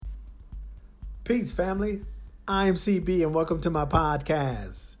Peace, family. I'm CB, and welcome to my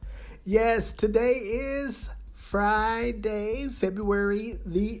podcast. Yes, today is Friday, February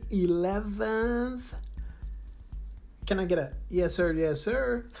the 11th. Can I get a yes, sir, yes,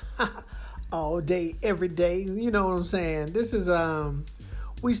 sir? All day, every day. You know what I'm saying? This is,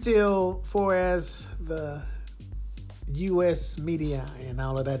 we still, for as the U.S. media and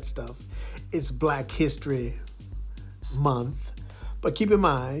all of that stuff, it's Black History Month. But keep in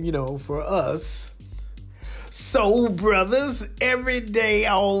mind, for us, soul brothers, every day,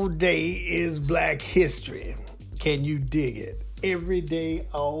 all day is Black History. Can you dig it? Every day,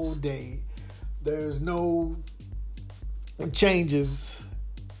 all day. There's no changes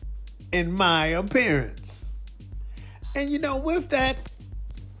in my appearance. And with that,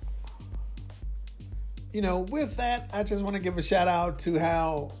 I just want to give a shout out to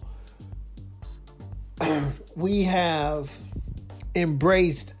how we have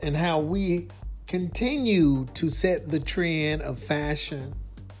embraced and how we continue to set the trend of fashion,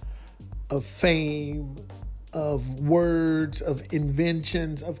 of fame, of words, of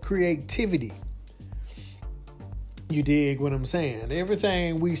inventions, of creativity. You dig what I'm saying?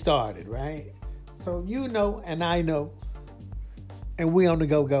 Everything we started, right? So and I know, and we on the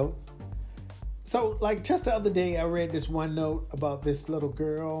go. So just the other day, I read this one note about this little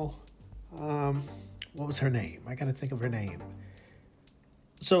girl. What was her name? I got to think of her name.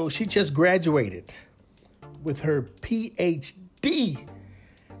 So she just graduated with her PhD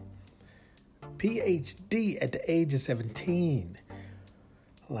at the age of 17.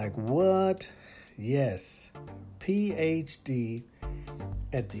 Like what? Yes. PhD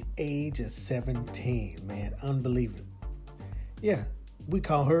at the age of 17. Man, unbelievable. Yeah, we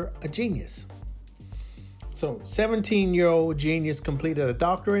call her a genius. So 17-year-old genius completed a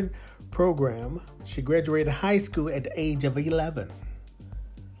doctorate program. She graduated high school at the age of 11.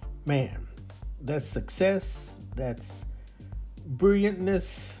 Man, that's success, that's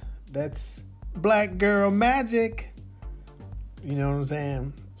brilliantness, that's black girl magic. You know what I'm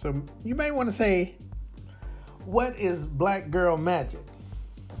saying? So you may want to say, what is black girl magic?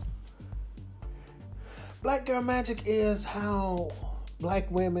 Black girl magic is how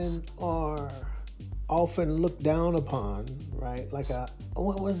black women are often looked down upon, right?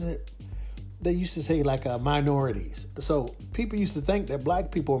 What was it? They used to say minorities. So people used to think that black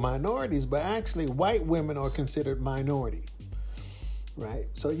people are minorities, but actually white women are considered minority, right?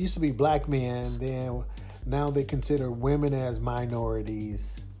 So it used to be black men, then now they consider women as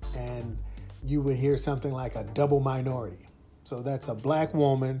minorities, and you would hear something like a double minority. So that's a black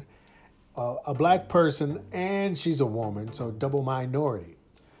woman, a black person, and she's a woman, so double minority.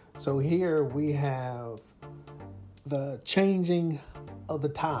 So here we have the changing of the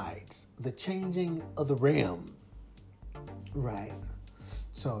tides, the changing of the realm, right?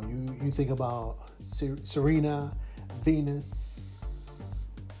 So you think about Serena, Venus,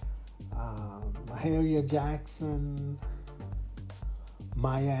 Mahalia Jackson,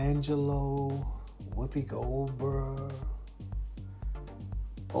 Maya Angelou, Whoopi Goldberg,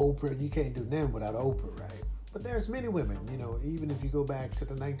 Oprah. You can't do nothing without Oprah, right? But there's many women, even if you go back to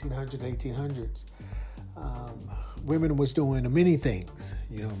the 1900s, 1800s, women was doing many things,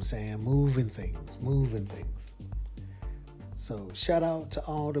 you know what I'm saying? Moving things. So shout out to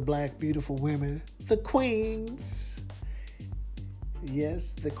all the black beautiful women, the queens.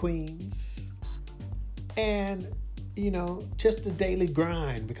 Yes, the queens. And, just the daily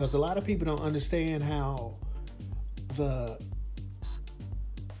grind, because a lot of people don't understand how the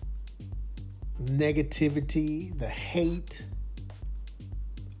negativity, the hate,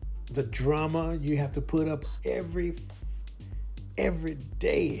 the drama you have to put up every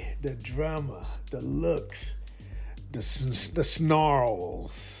day, the drama, the looks, the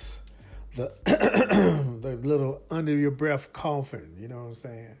snarls, the the little under your breath coughing, you know what I'm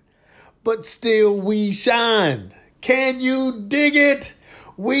saying? But still we shine. Can you dig it?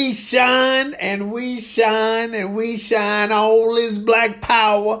 We shine and we shine and we shine. All this black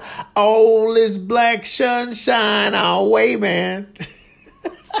power, all this black sunshine our way, man.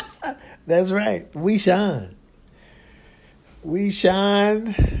 That's right. We shine. We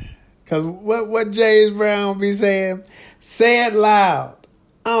shine. Because what James Brown be saying? Say it loud.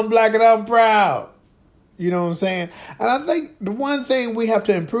 I'm black and I'm proud. You know what I'm saying? And I think the one thing we have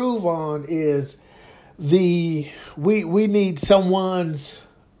to improve on is we need someone's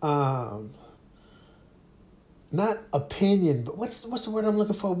not opinion, but what's the word I'm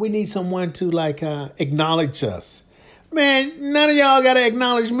looking for? We need someone to acknowledge us. Man, none of y'all got to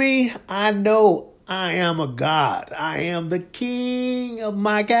acknowledge me. I know I am a god. I am the king of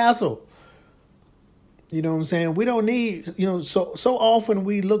my castle. You know what I'm saying? We don't need, so often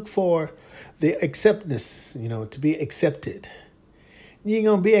we look for the acceptness, to be accepted. You ain't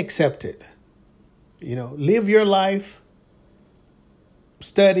going to be accepted. Live your life,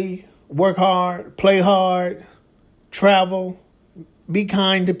 study, work hard, play hard, travel, be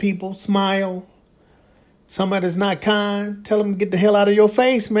kind to people, smile. Somebody that's not kind, tell them to get the hell out of your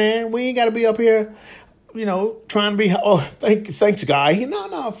face, man. We ain't got to be up here, trying to be, thanks, guy.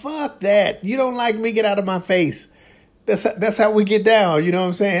 No, fuck that. You don't like me, get out of my face. That's how we get down, you know what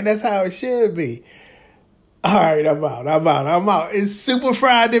I'm saying? That's how it should be. All right, I'm out. It's Super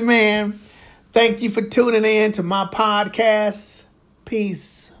Friday, man. Thank you for tuning in to my podcast.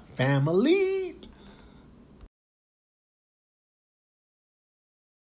 Peace, family.